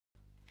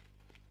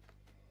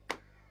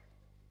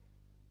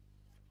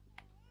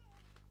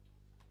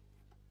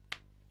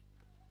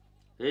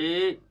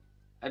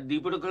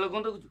दीपट खेल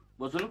कौन देखु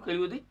बसनु खेल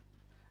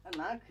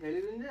ना खेल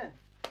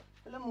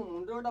मो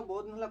मुंड गोटा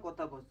बहुत दिन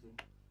कथा पशि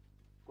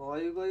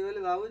कही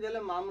कही भावुचे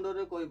माँ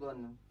मुंडे कही पार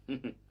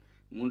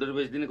मुंडर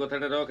बेस दिन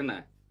कथाटा रखना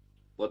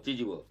पचिज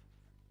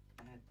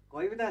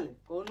कहि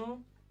कौन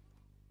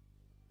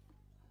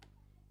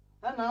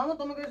ना म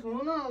तुम कहीं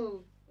शुणु ना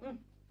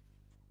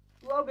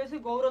तू आ बेसी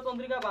गौर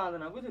चंद्रिका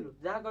बांधना बुझिलु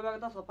जहा कहबा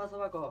कथा सफा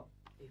सफा कह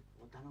ए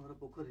प्रधान घर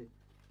पोखरी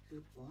से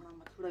कोणा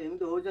माछुड़ा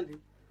एमती होचंती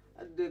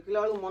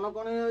देखला बेलू मन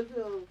कण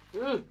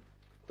हो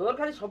तोर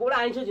खाली सब गुड़ा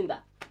आइंछ चिंता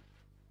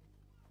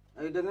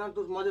ए देखना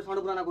तू मजे संड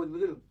पुराना कहू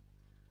बुझिलु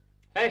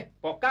ए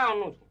पक्का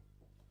अनु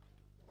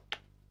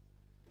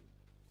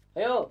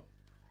हे ओ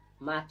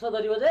माछ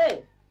धरिबो जे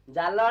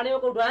जाल आनिबो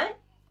कोठु आए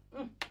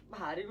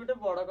भारी गुटे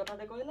बड़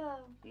कथाटे कहला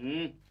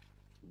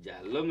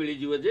जाल मिली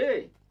जीव जे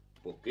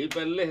पकई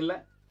पारले हला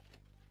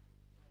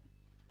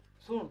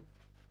सुन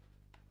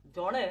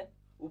जड़े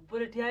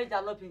ऊपर ठिया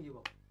जाल फिंगिब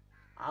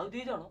आउ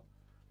दी जण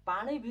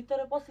पानी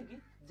भितर पशिकी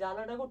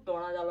जालटा को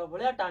टणा जाल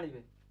भलिया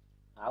टाणिबे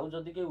आउ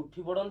जदि के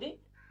उठी पड़ंती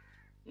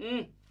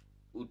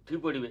उठी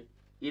पड़िबे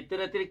एते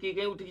रातिर की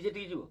कहीं उठी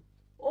सेठी जीव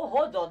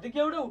ओहो जदि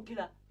के उठे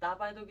उठिला ता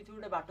पाए तो किछि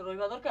उठे बाट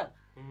रहिबा दरकार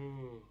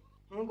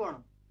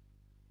कोन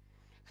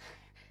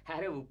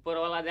अरे ऊपर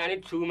वाला जानी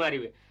छू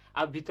मारिबे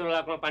आ भीतर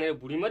वाला कोन पानी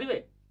बुड़ी मारिबे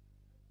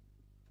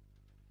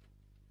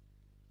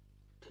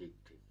ठीक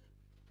ठीक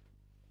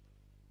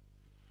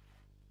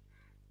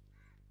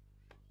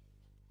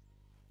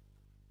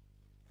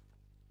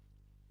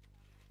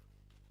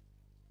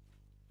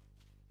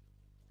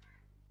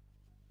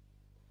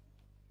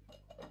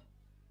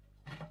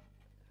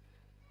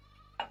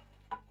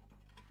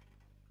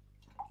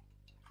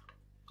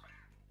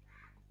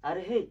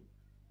अरे हे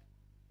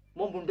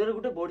मो मुंडे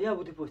गोटे बढ़िया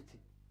बुद्धि पशि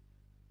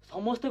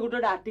समस्ते गोटे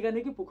गोटे आटिका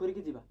नहीं पोखरी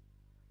की जीवा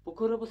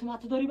पोखर पशि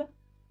माछ धरिबा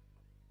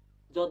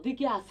जदि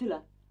किए आसिला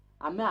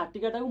आमे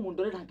आटिकाटा को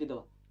मुंडरे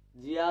ढांकीदबा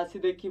जी आसी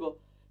देखिबो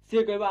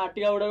सी कहबा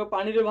आटिका गुड़ाक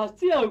पानी रे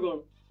भासची आ कोन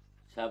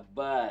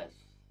शाबाश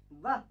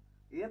वाह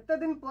एते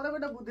दिन पर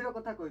गोटे बुद्धिर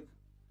कथा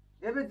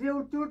कहिछु एबे जे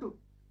उठी उठू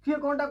किए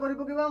कोनटा करि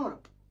पकेबा हमर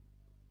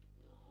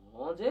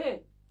हां जे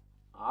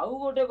आउ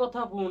गोटे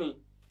कथा पुणी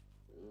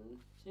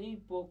सेई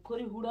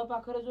पोखरी हुड़ा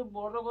पाखरे जो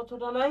बड़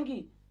गछटा नाही की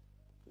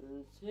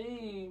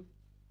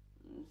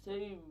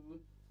सेई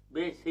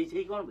बे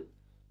सेई कोन बे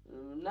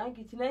नाही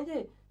किछि नाही जे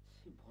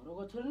से भर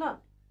गछरे ना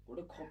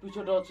गोटे खपी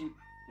छोट अछि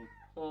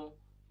हां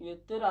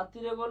एते राति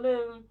रे गले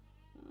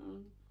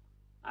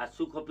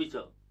आसु खपीछ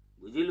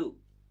बुझिलु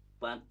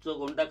 5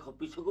 घंटा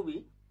खपीछ को भी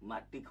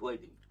माटी खुआई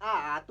दे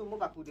आ तू मो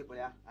बापू दे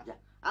पया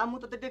आ मु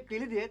तते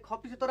किली दे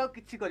खपीछ तोरा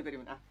किछि करि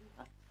परिबे ना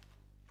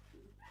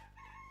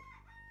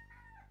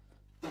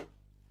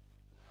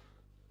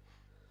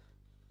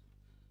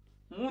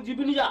मु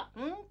जीविनी जा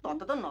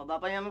तते तो नबा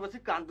पई हम बसी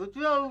कांदुचु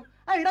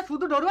आ एडा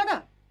सुदु डरुवाटा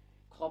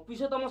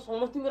खपीछ तम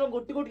समस्तिंगर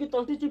गोटी गोटी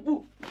तंती चिपू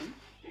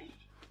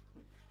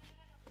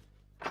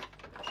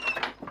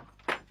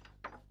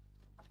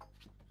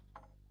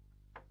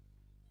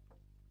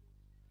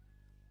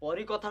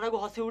परी कथाटा को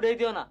हसी उड़ाई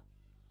दियो ना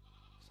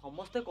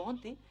समस्ते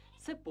कहती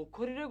से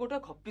पोखरी रे गोटे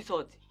खपीस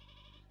अछि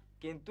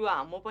किंतु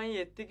आम पई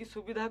एतिकी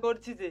सुविधा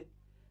करछि जे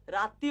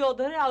राति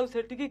अधरे आउ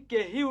सेटिकी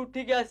केही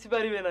उठिकी आसी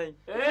परिबे नाही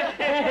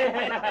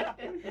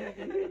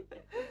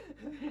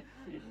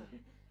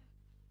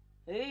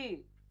एई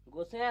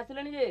गोसाई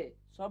आसिलेनी जे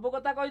सब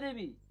कथा कहि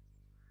देबी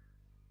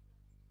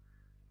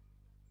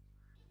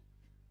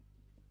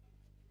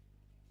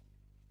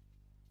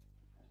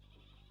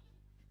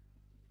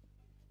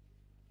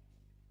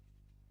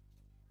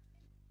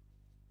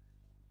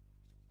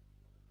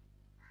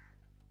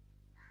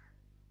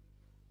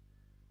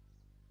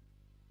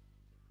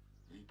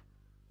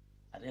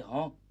अरे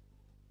हाँ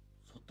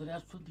सतरे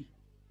आसुंती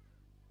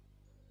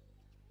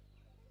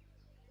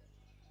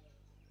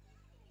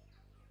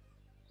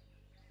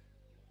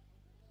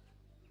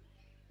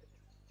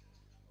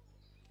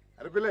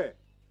अरे पिले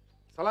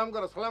सलाम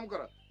करो सलाम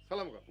करो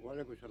सलाम करो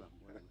वालेकुम सलाम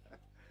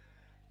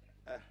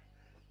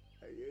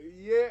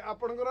ये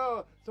आपनकर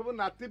सब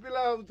नाती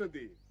पिला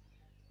होउछंती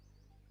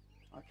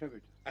अच्छा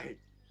बेटा आई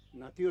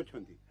नाती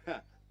होछंती हां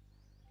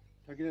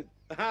ठकिने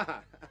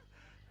हां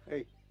ए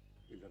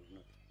इधर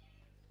ना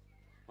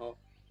हां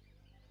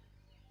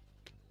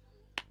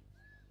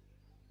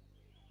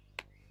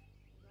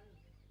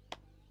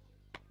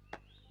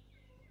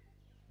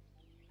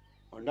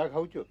अंडा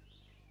खाऊचो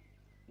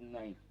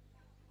नहीं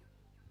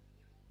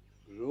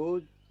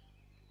रोज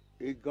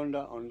 1 घंटा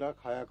अंडा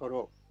खाया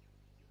करो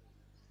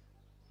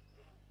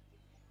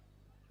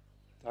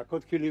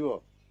ताकत खिलिबो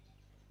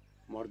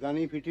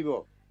मर्दानी फिटिबो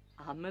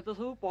हमें तो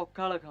सब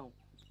पखाल खाऊ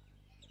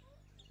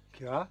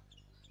क्या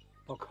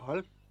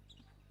पखाल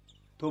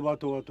तोबा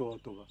तोबा तोबा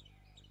तोबा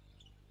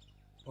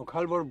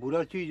पखाल बड़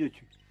बुरा चीज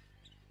अच्छी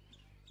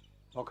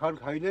पखाल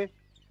खाइले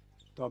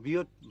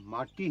तबीयत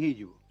माटी ही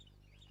जीव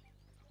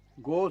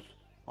गोश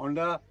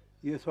अंडा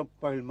ये सब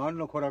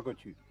पहलमान खोराक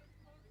अच्छी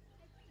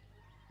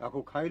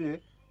ताको खाइले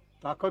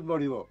ताकत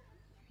बढ़िबो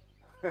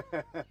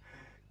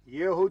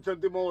ये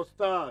होचंती मो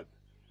उस्ताद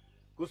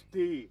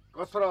कुश्ती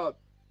कसरत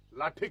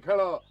लाठी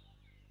खेल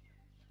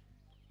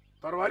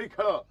तरवारी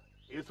खेल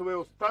ये सब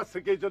उस्ताद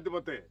शिखै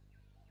मते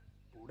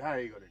बुढ़ा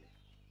हो गले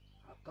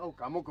हाथ आउ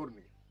काम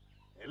करनी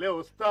हेले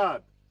उस्ताद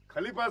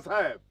खलीफा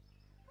साहेब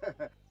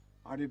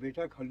अरे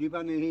बेटा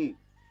खलीफा नहीं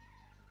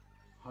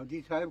हाजी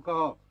साहब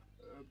कहो।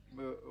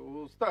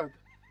 उस्ताद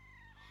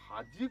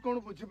हाजी कौन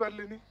बुझी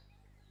पारलिनी?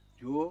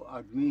 जो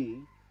आदमी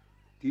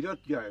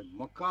तीरथ जाए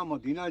मक्का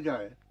मदीना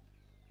जाए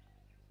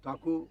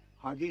ताकू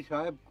हाजी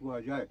साहब कुआ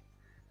जाए।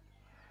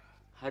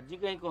 हाजी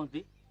कहीं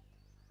कहती?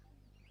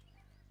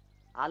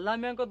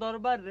 आलामिया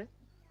दरबार रे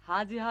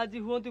हाजी हाजी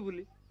हुअती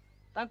बोली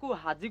तांकू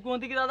हाजी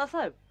कहती कि दादा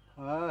साहेब?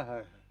 हाँ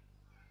हाँ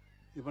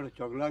ये बड़ा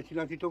चगला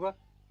छिला थी तो का।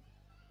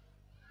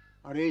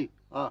 अरे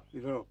आ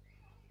इधर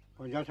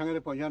पंजा संगे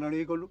पंजा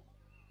नड़ी कलु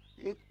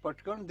एक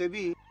पटकन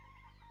देवी।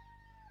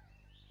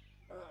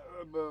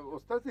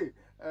 उस्ताद जी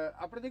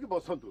आप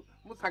बसतु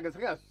मु सागे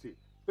सागे आसुची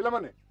पिला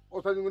माने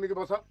उस्ताद जी को नहीं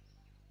बस।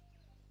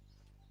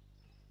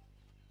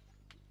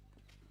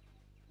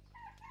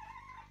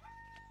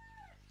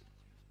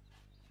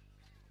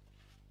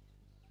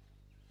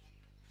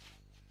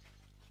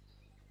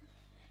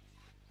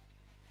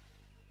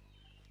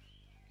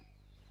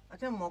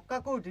 अच्छा मक्का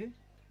कोठी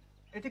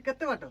एठी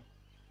केते बाट?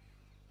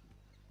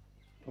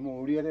 तुम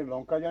ओडिया रे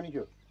लंका जानी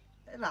छो?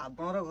 ए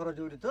रावणर घर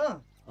जोड़ी तो?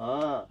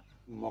 हाँ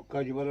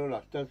मक्का जीवार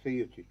रास्ता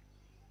सही अच्छी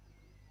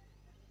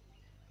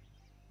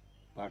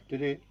पार्टी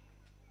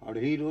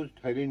 2.5 रोज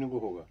ठहरने को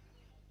होगा।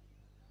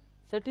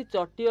 सेठी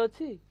चट्टी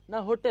अच्छी ना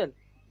होटल?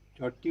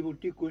 चट्टी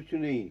बुट्टी कुछ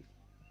नहीं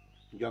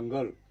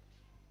जंगल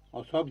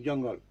अशोक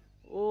जंगल।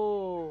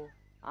 ओ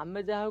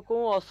आमे जहा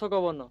को अशोक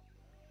वन।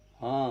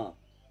 हाँ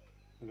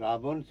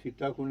रावण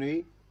सीता को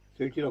नहीं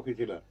सेठी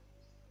रखी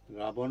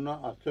रावण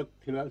अशोक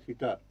थिला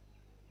सीता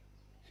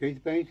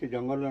से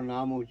जंगल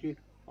नाम होची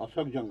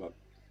अशोक जंगल।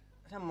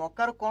 अच्छा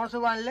मक्कार कौन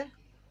सब आनले?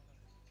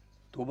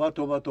 तोबा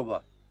तोबा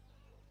तोबा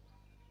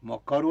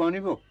मक्कारु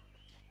आनिबो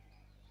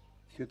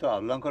से तो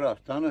अल्लाहर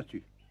आस्थान अच्छी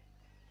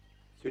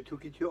सेठू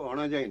किसी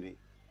अणा जाए नहीं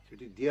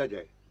सेठी दिया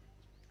जाए।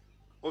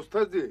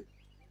 उस्ताद जी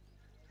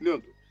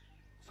नियंतु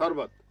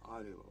शरबत।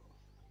 अरे बाबा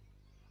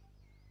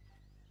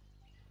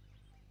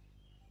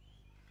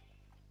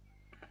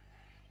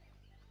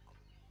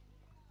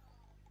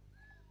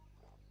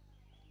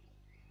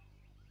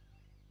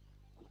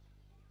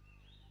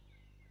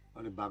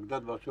अरे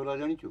बागदाद बसोला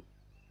जानिचु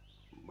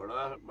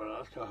बड़ा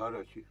बड़ा शहर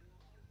अच्छी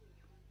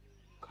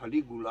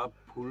खाली गुलाब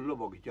फूल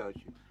बगीचा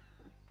अच्छी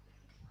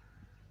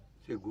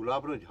से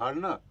गुलाब रो झाड़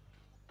ना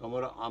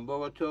तुम्हारा आंब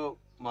गछ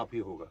माफी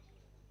होगा।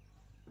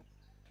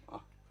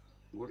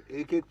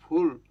 एक एक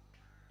फूल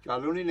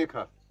चालनी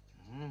लेखा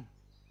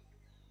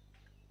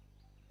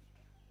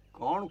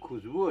कौन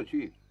खुशबू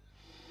अच्छी।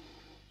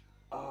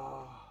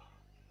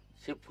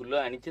 से फूल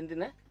आनी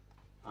ना?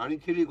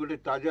 आनी गोटे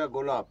ताजा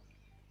गोलाप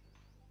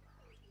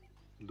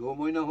 2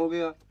 महीना हो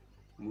गया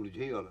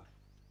मुरझे गला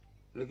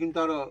लेकिन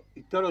तार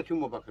इतर अच्छी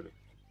मो पाखे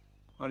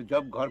और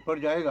जब घर पर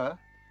जाएगा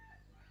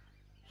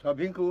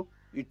सभी को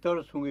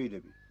इतर सुंगई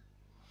देवी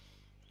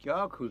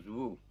क्या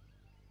खुशबू।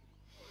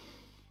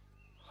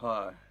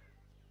 हाँ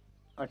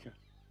अच्छा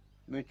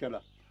मैं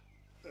चला।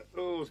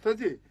 उस्ताद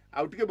जी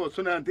आउट के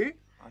बसु ना।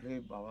 अरे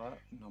बाबा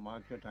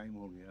नमाज का टाइम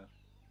हो गया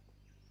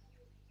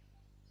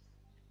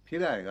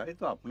फिर आएगा। ये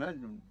तो अपना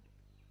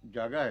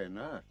जगह है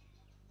ना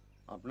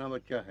अपना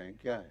बच्चा है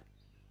क्या है।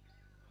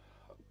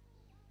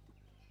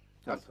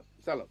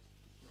 चलो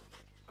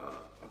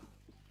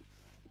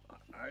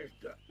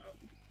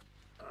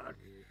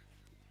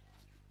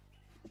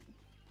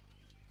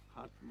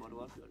हाथ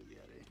मरवा कर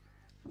दिया रे।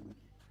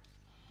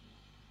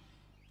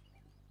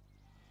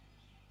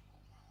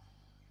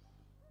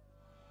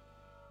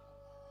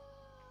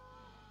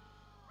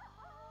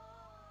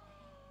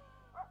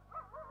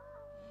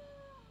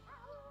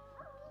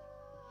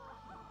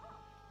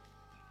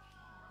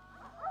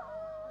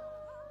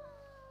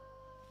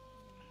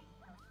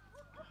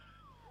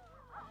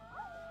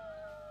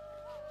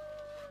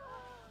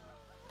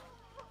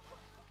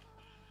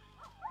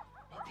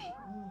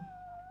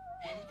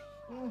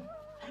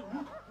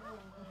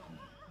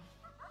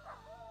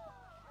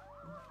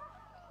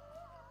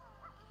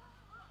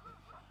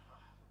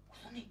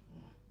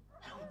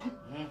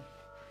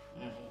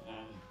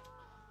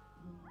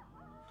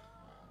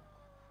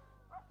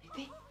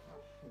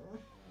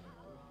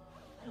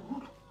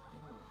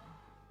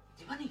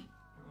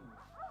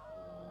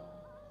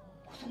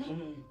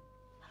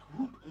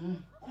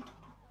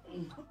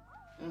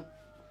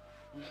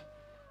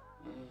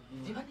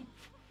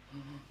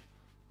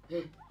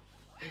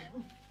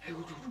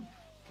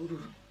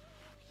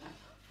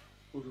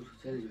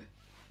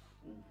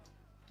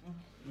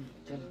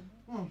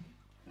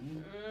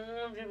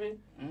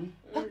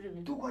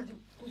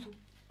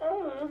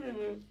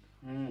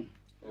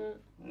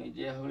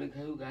 निजे हावली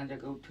खाऊ गाँ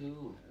जाके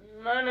उठेबू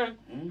ना ना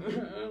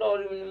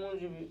डरिबिनी मु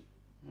जीवी।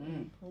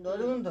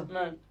 डरिबन तो?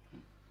 ना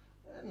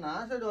ना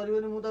से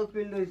डरिबनी मु तो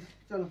किल रही।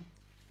 चलो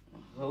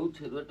हौ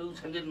छेरुआटा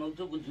संगे नौच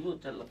बुझिबो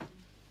चल।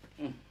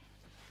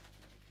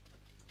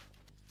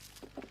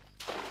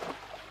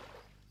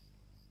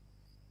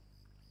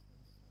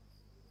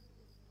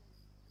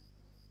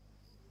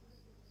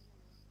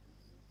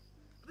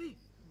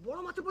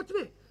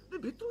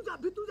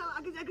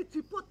 आगे जाके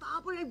चिप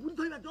तापर ए बुढ़ी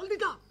धइबा जल्दी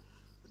जा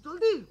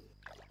जल्दी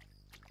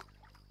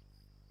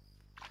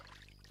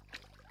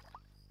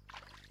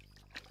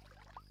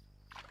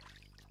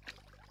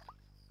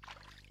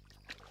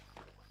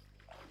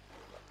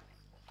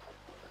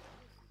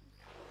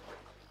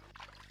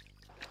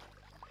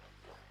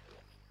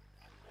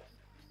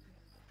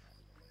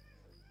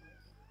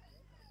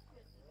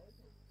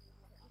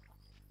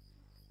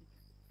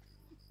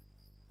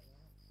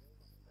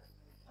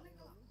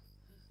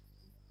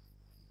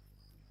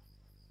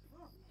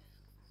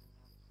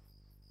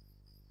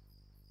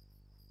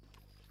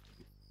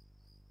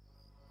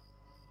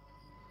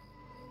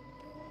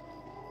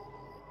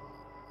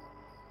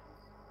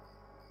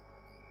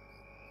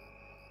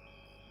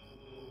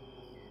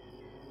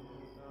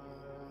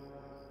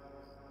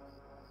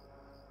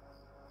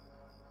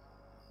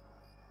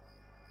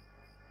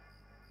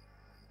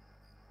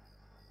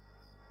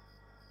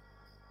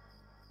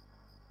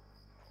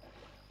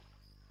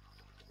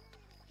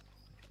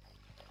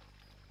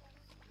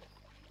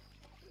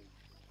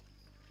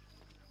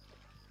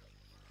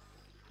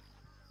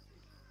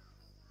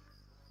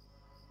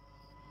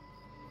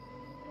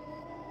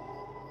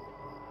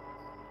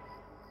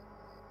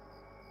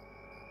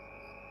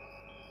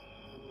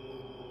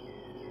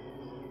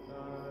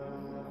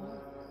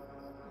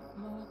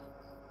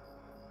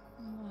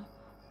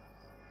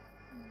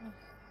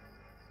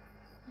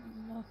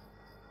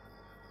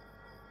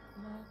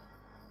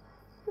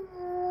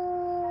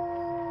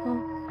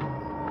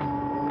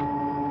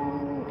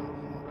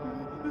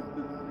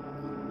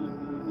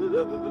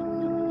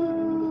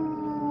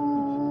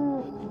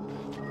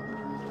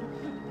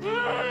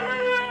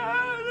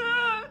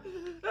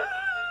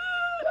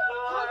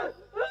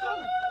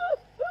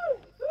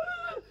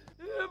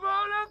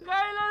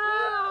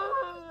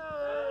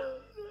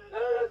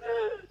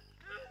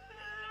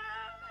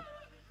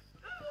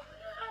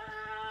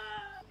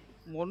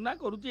ମନା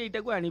କରୁଛି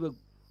ଏଇଟାକୁ ଆଣିବାକୁ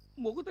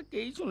ମୋ କଥା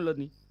କେହି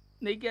ଶୁଣିଲନି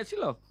ନେଇକି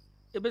ଆସିଲ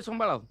ଏବେ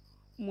ସମ୍ଭାଳ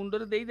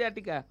ମୁଣ୍ଡରେ ଦେଇଦେ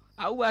ଆଟିକା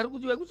ଆଉ ବାହାରକୁ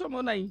ଯିବାକୁ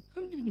ସମୟ ନାହିଁ।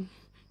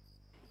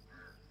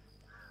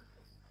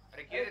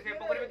 ଆରେ କିଏ ସେ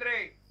ପୋଖରୀ ଭିତରେ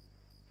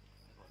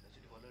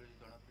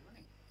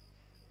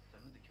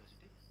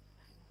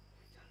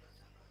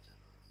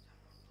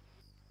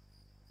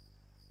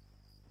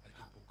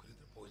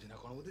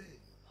କଣ ବୋଧେ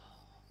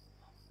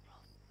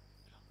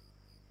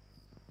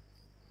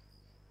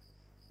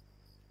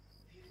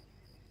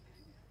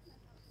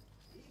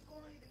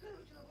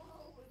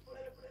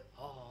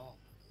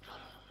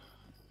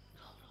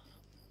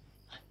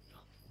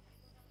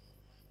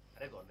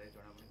ଆରେ ଗଲେ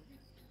ଜଣା ପଡିବ।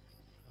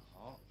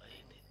 ହଁ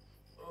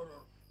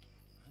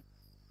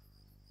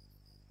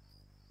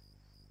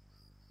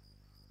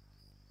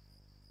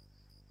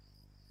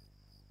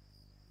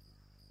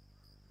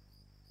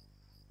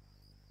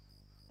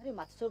अरे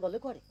माछ सब गले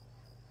कुआडे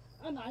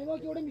ନାଇଁ ମ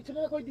କିଏ ଗୋଟେ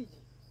ମିଛରେ କହିଦେଇଛି।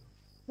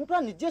 ମୁଁ ପୁରା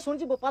ନିଜେ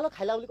ଶୁଣିଛି ବୋପାଲ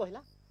ଖାଇଲା ବୋଲି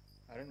କହିଲା।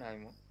 ଆରେ ନାଇଁ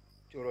ମ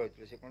ଚୋର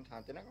ହେଇଥିଲେ ସେ କଣ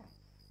ଥାନ୍ତେ ନା କଣ?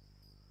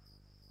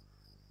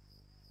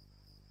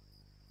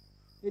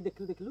 ଏ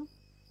ଦେଖିଲୁ ଦେଖିଲୁ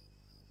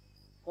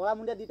କଳା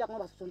ମୁଣ୍ଡିଆ ଦିଟା କଣ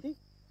ଭାସୁଛନ୍ତି।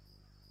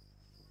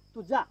 ତୁ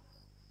ଯା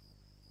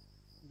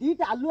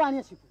ଦିଟା ଆଲୁ ଆଣି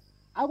ଆସିବୁ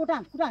ଆଉ ଗୋଟେ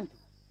ଆଙ୍କୁଟା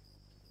ଆଣିଥିବୁ।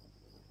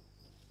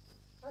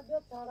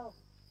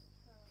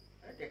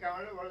 ଟେକା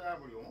ମାରିଲେ ଭଲ ଜଣା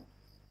ପଡିବ ମ।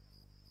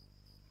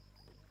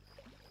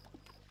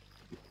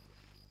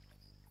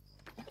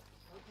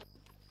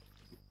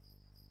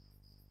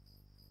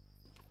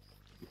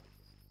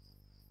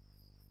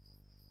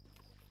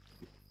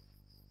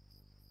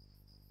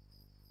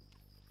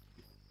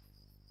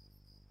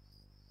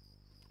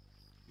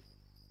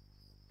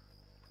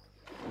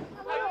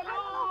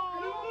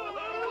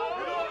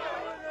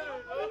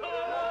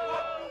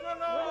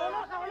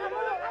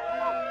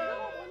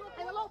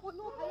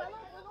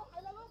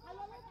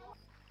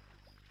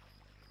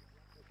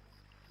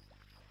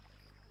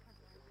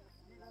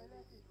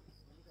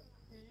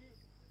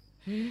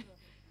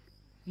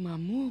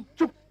 ମାମୁଁ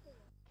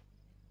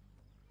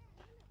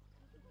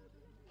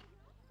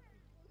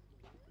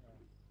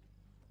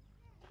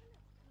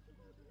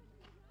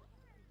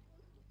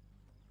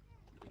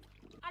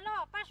ଆଲୋ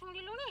ଅପା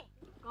ଶୁଣିଲୁଣି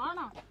କଣ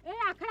ଏ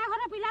ଆଖଡ଼ା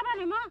ଘର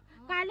ପିଲାମାନେ ମ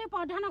କାଲି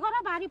ପ୍ରଧାନ ଘର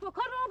ବାରି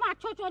ପୋଖରୀରୁ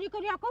ମାଛ ଚୋରି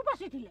କରିବାକୁ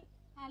ବସିଥିଲେ।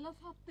 ଆଲୋ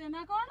ସତେ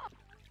ନା କଣ?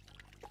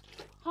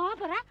 ହଁ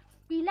ପରା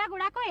ପିଲା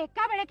ଗୁଡାକ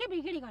ଏକା ବେଳେକି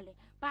ବିଗିଡି ଗଲେ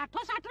ପାଠ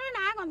ସାଠରେ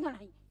ନା ଗନ୍ଧ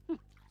ନାହିଁ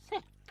ସେ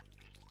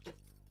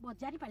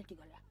ବଜାରି ପାଲଟି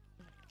ଗଲା।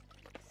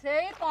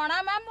 ସେଇ କଣା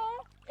ମାମୁଁ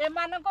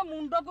ଏମାନଙ୍କ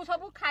ମୁଣ୍ଡକୁ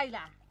ସବୁ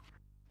ଖାଇଲା।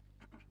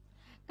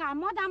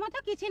 କାମ ଦାମ ତ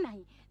କିଛି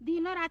ନାହିଁ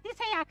ଦିନ ରାତି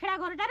ସେଇ ଆଖଡ଼ା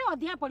ଘରଟାରେ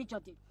ଅଧିଆ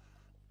ପଡିଛନ୍ତି।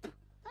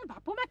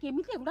 ବାପ ମା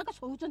କେମିତି ଏଗୁଡାକ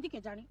ଶୋଉଛନ୍ତି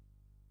କେଜାଣି।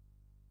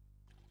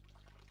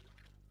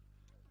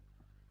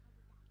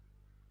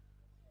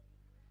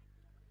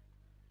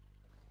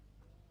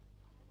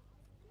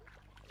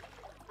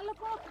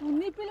 କଣ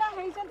କୁନି ପିଲା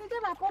ହେଇଛନ୍ତି ଯେ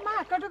ବାପ ମା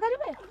ଆକଟ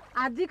କରିବେ।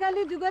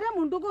 ଆଜିକାଲି ଯୁଗରେ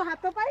ମୁଣ୍ଡକୁ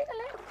ହାତ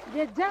ପାଇଗଲେ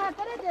ଜେଝା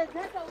ହାତରେ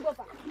ଜେଝା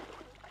ଚୌଦପା।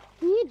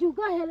 କି ଯୁଗ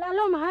ହେଲା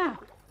ଲୋ ମା।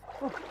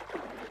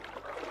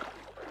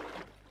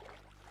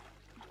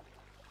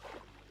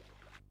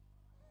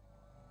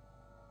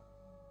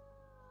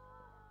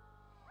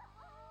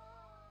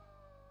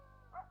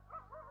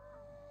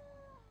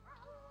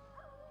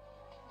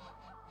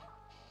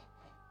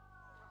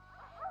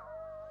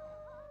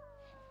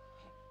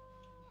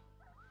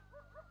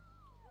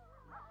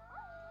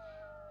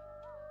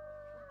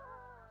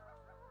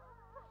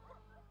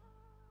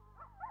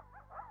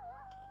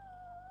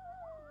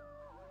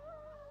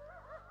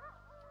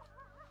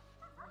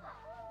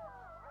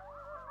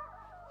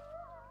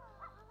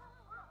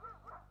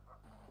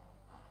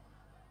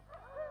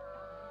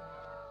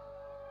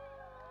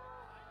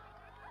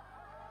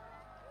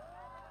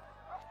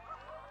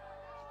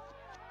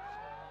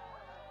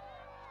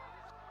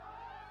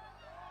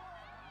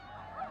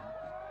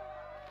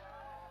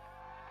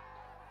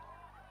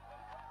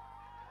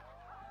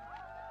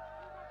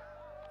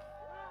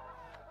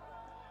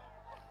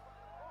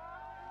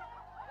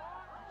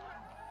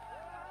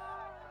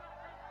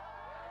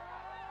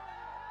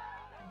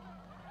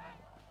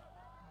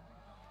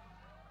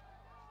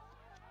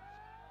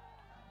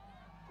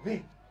 अभी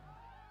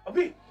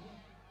अभी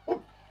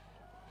उठ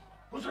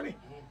कुसुनी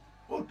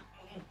उठ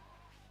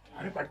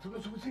अरे पाठ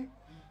तो सुबुची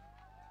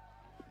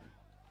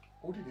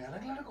कोठी निया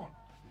लागला ना कौन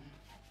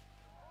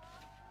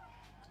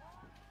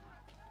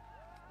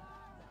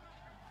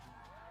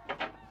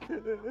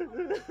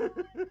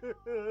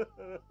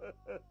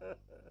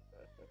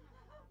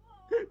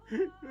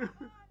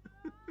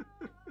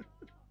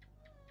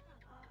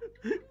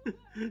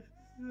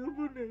सब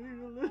नहीं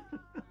गला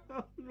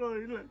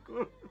रहिला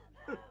कौन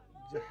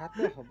जहाँ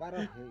तो हबार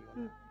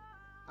ହେଇଗଲା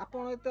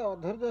ଆପଣ ଏତେ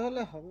ଅଧୈର୍ଯ୍ୟ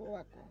ହେଲେ ହବ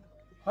ବା କଣ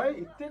हाय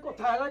इतने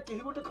कथा है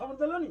केही गोटे खबर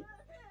देलनी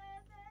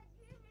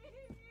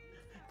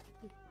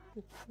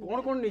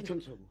कौन नहीं छन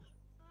सब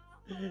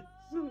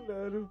सोना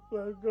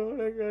रूपा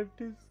गहना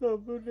गाठी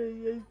सब नहीं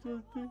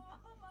आइछथि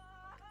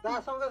ତା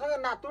ସଙ୍ଗେ ସଙ୍ଗେ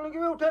ନାତୁଣୀ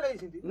ବି ଉଠେଇ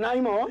ନେଇଛନ୍ତି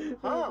ନାଇଁ ମो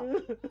ହଁ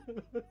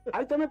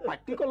ଆଇ ତମେ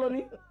ପାଟି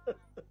କଲନି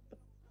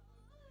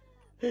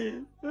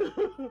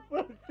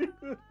ପାଟି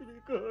କରିବି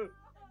କଣ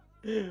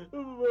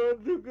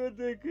ବନ୍ଧୁକ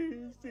ଦେଖି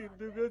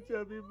ସିନ୍ଧୁକ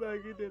ଚାବି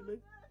ମାଗି ନେଲେ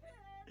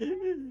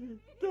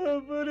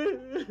ତାପରେ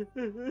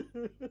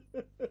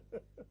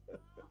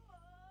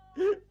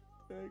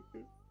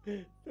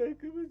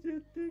ତାକୁ ମୁଁ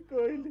ଯେତେ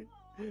କହିଲି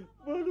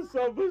ମୋର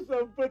ସବୁ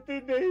ସମ୍ପତ୍ତି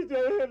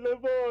ନେଇଯାଏ ହେଲେ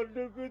ମୋ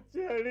ଅନୁକୁ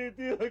ଛାଡ଼ି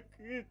ଦିଅ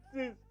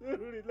କିଛି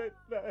ଶୁଣିଲା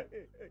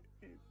ନାହିଁ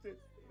କିଛି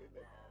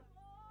ଶୁଣିଲା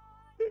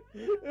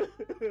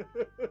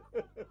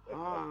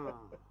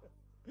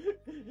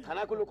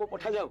थाना को लोक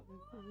पठा जाओ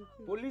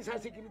पुलिस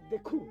आसिक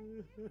देखू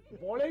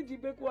बड़े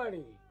जीवे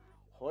कुआड़े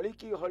हली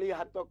की हली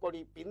हाथ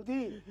कड़ी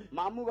पिंधि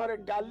मामू घरे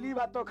डाली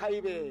भात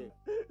खाइबे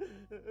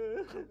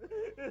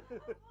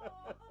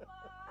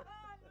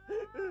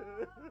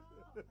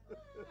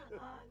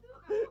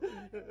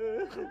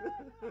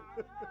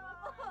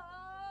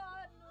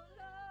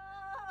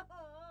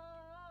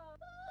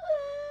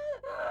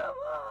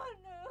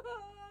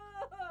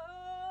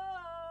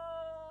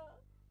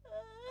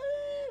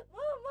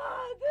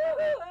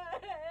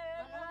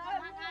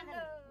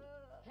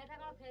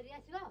फेरी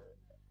आसो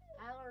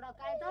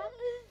डकाय तो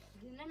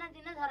दिने ना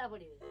दिने धरा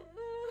पड़े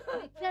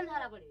निश्चय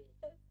धरा पड़े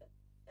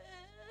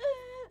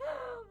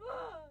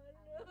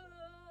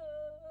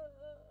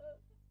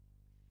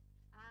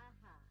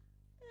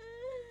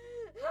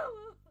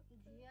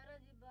झीर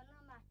जीवन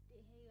माटी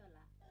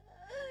गला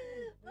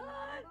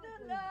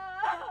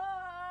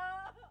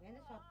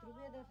शत्रु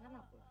भी दशा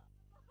न पड़ा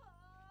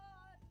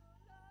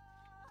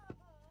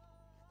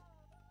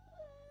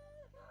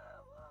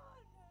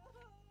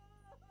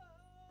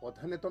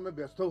पधाने तमें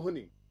व्यस्त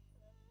होनी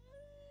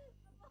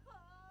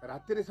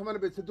राति रे समान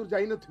बेसी दूर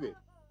जाई नथिबे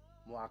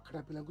मो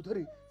आखड़ा पिला को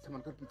धरी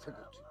समान कर पीछा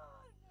करछि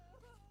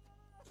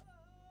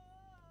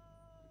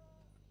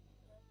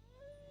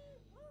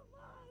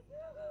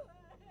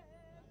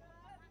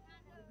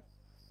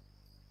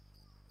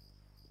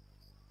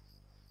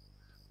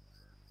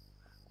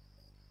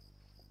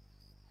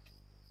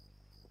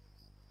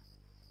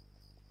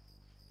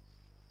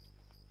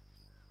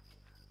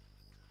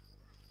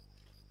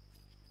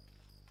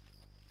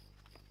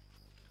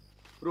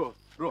रो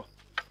रो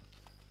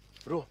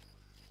रो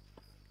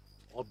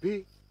अभी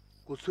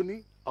कुसुनी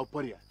और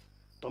परिया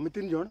तमे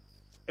तीन जन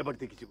एबार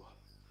देखि जीव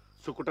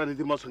सुकुटा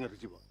निधि मो संगे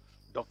जीव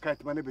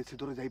डकायत माने बेसी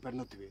दूर जाई पार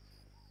नथिबे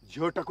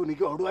झियोटा को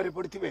निके अडुआरे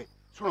पड़िथिबे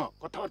सुनो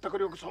कथावार्ता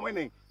करियो समय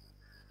नहीं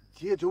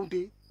जे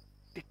जोंटी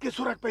टिके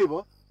सुराक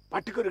पाइबो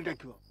पार्टी करि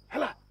डाकिबो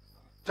हला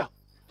जाओ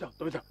जाओ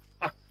तमे जाओ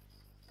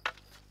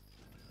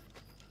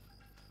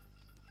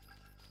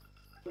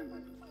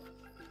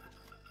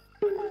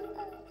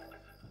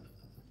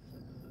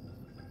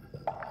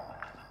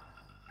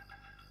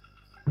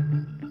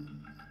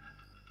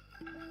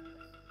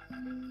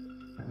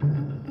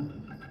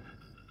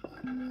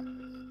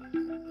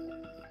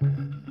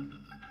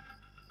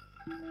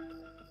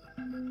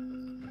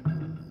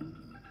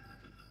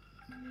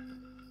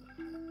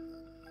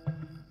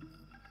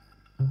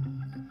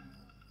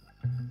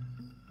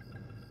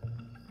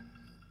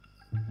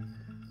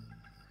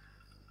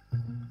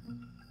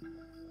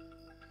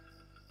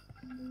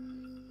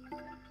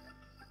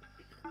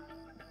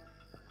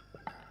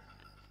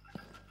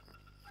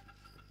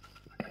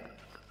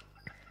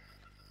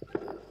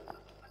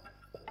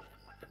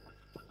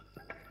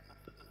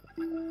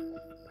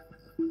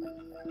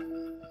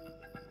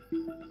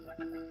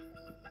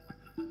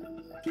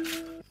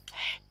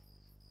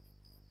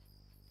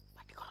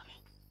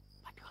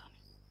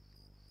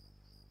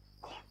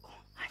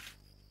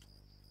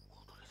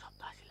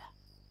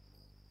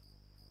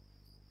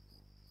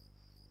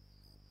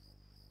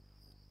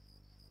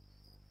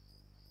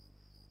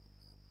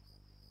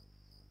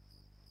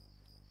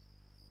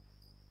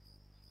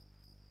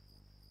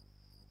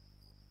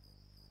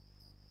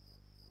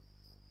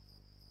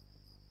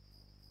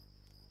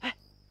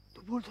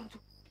बोल सुन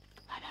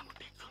अरे हम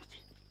ठीक सुनছি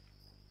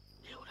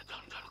ये उरे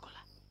जण जण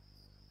कला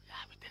या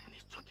ভিতরে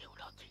নিশ্চয় কে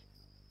উড়া আছে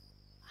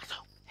আসো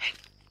এই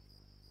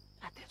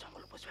রাতে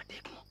জঙ্গল পছবা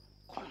ঠিক মো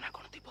কোন না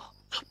কোন দিব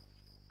চুপ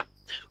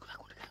যেরু কুয়া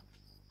কোড়ে গেল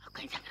আর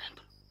কাই জানে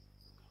রান্দু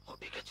ও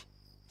ঠিক আছে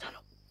চলো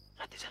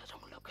রাতে সারা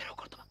জঙ্গল ঘেরাও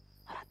করতবা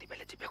আর রাতে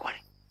বেলে জিবে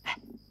কোয়াড়ে হ্যাঁ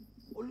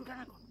ওলুটা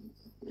না কোন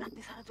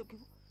ରାତି ସାରା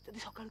ଜଗିବୁ ଯଦି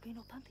ସକାଳୁ କେହି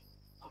ନଥାନ୍ତି।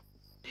 ହଉ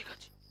ଠିକ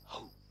ଅଛି।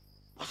 ହଉ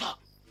ବସ।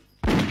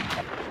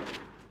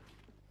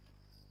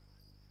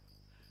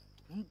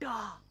 ହୁଣ୍ଡା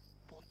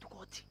ବନ୍ଧୁକ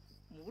ଅଛି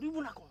ମରିବୁ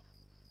ନା କଣ?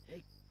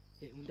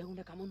 ଏ ହୁଣ୍ଡା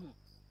ଗୁଣ୍ଡା କାମ ନୁହଁ,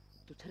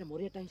 ତୁଛାରେ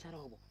ମରିବାଟା ହିଁ ସାର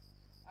ହବ।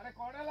 ଆରେ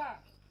କଣ ହେଲା?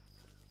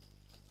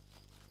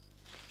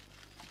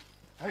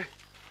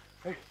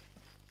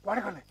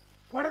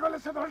 କୁଆଡେ ଗଲେ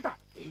ସେ ଦଳଟା?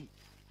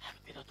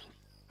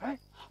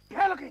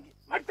 ଖେଳ କାହିଁକି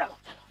ମାରି ଚାଲ।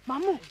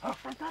 ମାମୁଁ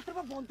ତାଙ୍କ ହାତରେ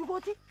ବା ବନ୍ଧୁକ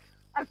ଅଛି।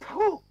 ଆରେ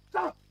ଥାଉ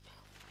ଚାଲ।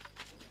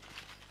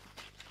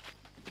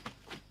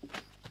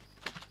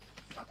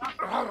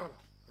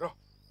 ରହ।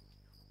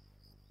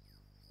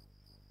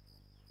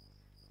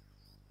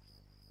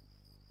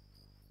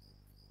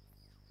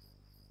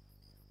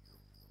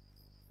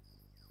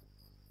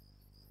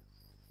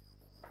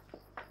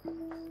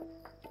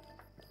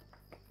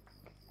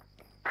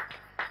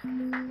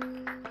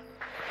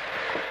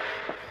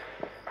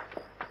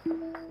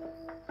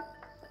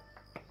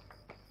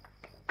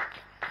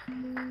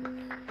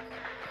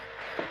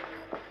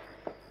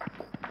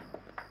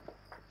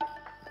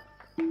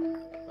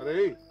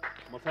 अरे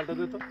मसाला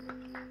दे तो।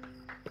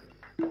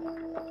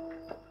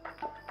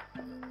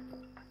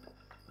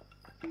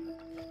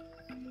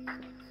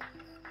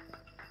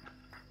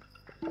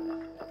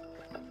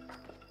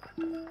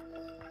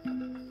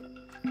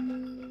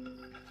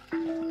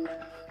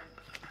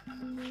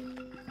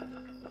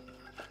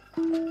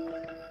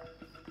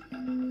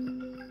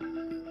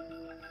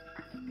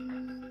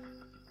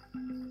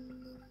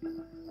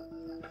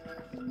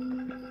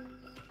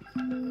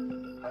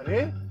 अरे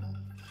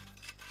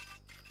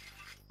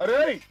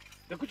अरे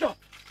देखुच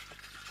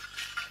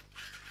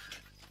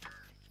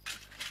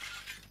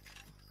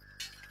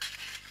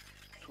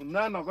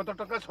सुना नगद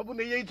टका सब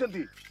नहीं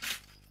जाइछंती,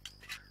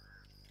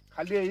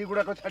 खाली यही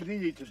गुड़ाक छाड़ दी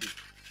जाइछंती।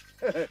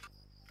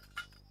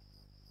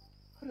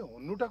 अरे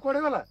अनुटा कुआडे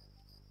गला?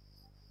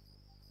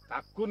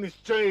 ताकू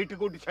निश्चय एठी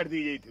कोठी छाड़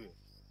दी जाइथिबे।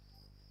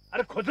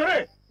 अरे खोज रे,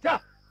 जा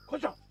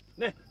खोज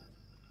ने।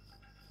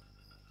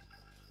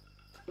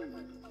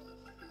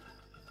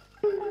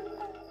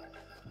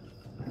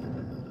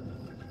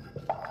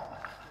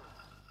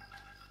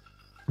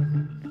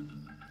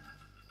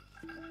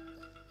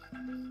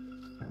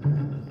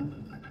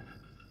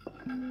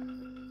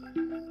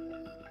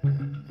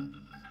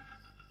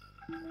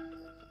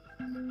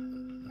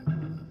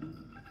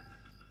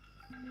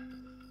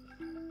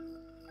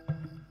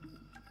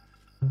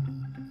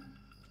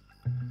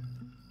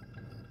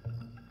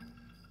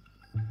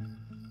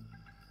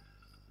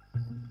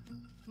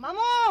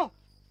 मामू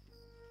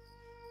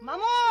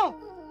मामू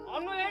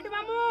अनु एटी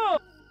मामू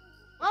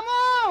मामू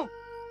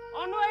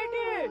अनु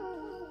एटी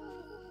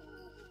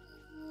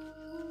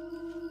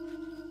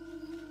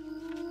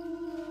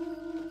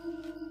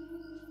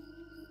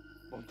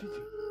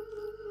बंचिची।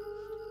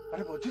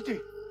 अरे बंचिची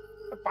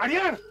पानी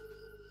आण।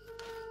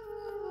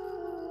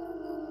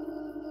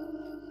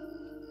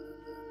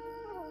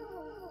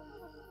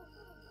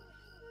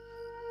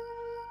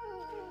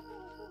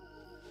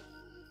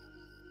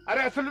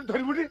 अरे असले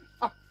धरबुटी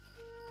आ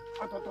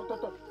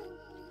तो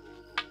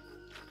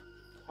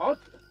हाँ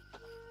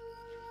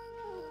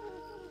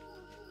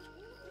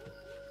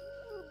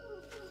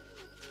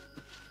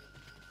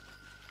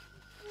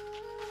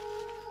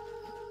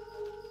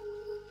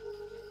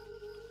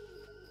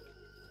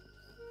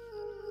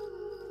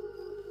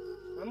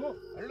मामू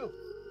हेलो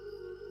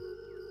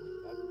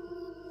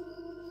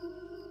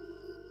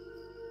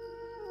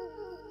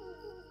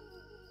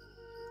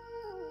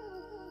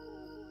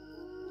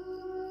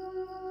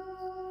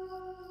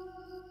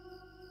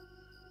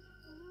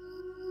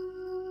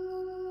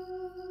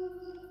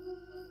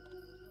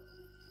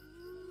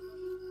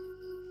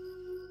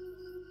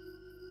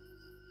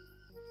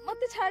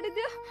मत छाड़ी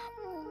दियो,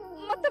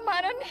 मत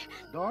मारनी।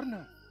 डर ना,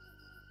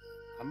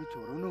 हमें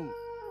चोर नु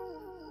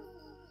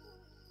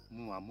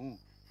मु मामू।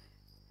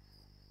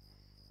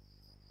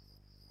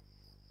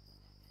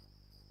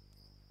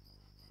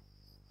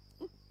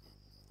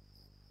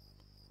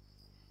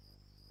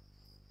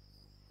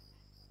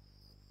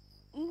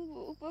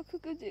 मो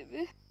पाखक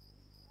जेबे,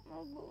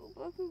 मो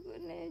पाखक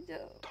नहीं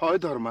जाओ। थय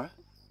धर्मा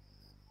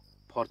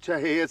फर्चा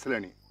हे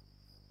आसलानी,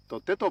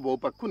 तोते तो बो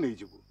पाखु नहीं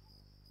जीवु।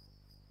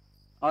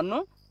 अनु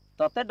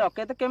तते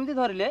डकेत केमती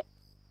धरिले?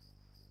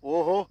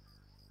 ओहो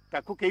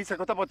ताकू केही से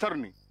कथा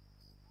पचारनी।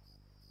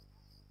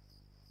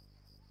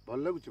 भल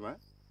लगुच मा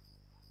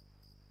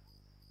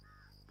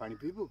पानी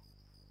पीबू?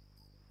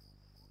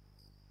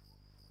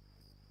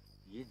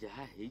 ये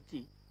जहा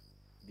हेची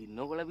दिन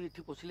बेला भी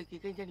इठी पसिले की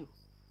कहीं जानिबो?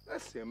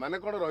 से माने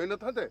कोन रहि न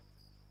थाते,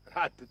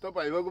 राति तो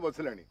पाइबा को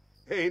बसलानी।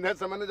 एइना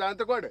से माने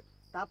जानते कोडे?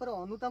 तापर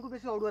अनु तांको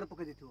बेसी अडुआर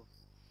पके दिथिबो।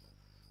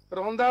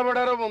 रंधा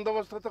बड़ार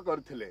बंदोबस्त तो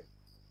करथिले,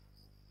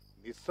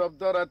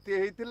 निशब्द राति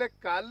हेइतिले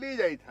काली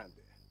जाई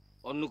थांते।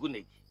 अनु को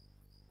नहीं?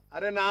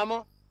 अरे नाम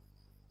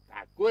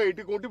ताको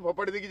एठी कोठी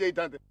फोपड़ी देकी जाई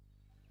थांते।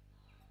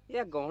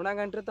 या गहना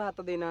गांठरे तो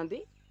हाथ देना।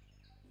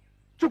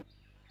 चुप।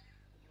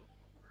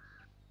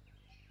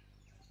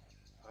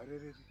 अरे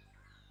रे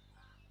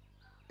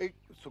ए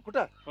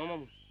सुकुटा हाँ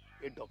मामू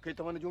ए डकैत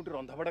माने जोंटी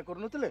रंधाबड़ा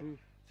करनथले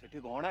सेठी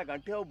गहना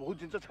गांठी आ बहुत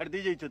जिंस छाड़ दे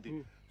जाइछथि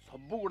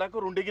सब गुडा को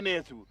रुंडी की नै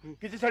आसीबु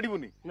किछि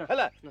छाड़ीबुनी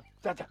हला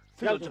जा जा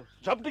चल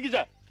झपटी की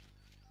जा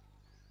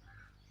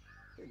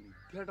ए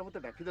नित्याटा मते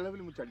डाकी देला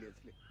बोली मु चली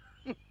आसले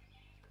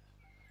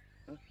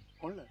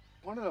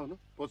कोन लाउनु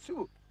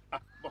बसिबु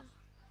बस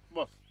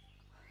बस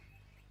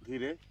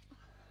धीरे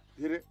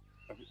धीरे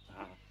अभी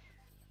हाँ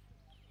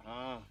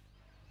हाँ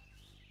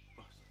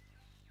बस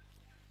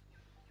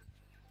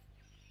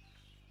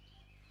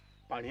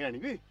पानी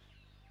आनिबी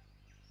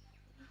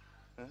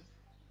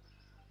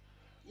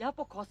या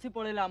पर खसी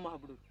पळेला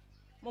महाबुडू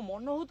मो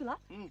मन होतला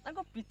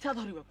ताको पिछा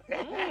धरिबा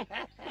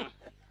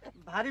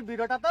भारी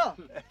बीरटा तो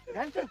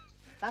जानछु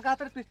ताका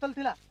हाथ रे पिस्तल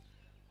थिला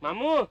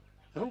मामू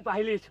हम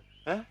पाइले छु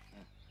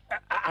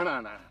आना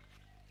आना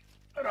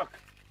रख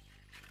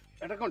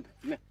एटा कोन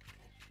ने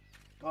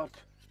टॉर्च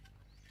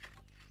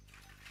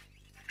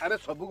अरे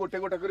सब गोटे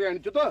गोटे करी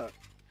आनिछु तो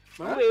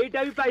मामू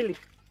एटा भी पाइली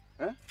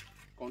हैं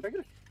कोनटा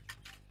कि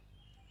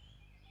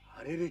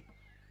अरे रे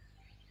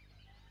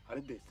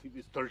अरे देसी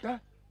पिस्तलटा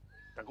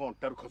ताको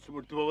अंटार खसी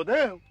पड़थिबो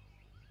बोधे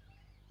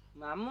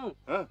मामू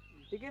हां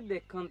ठीक है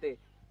देखंते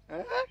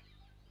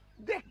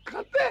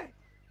देखते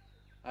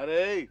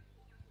अरे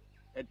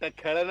एटा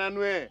खेलना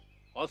नुए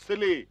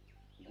असली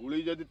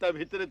गुली जदि ता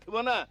भितरे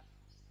थिबो ना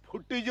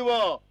फुटी जीवो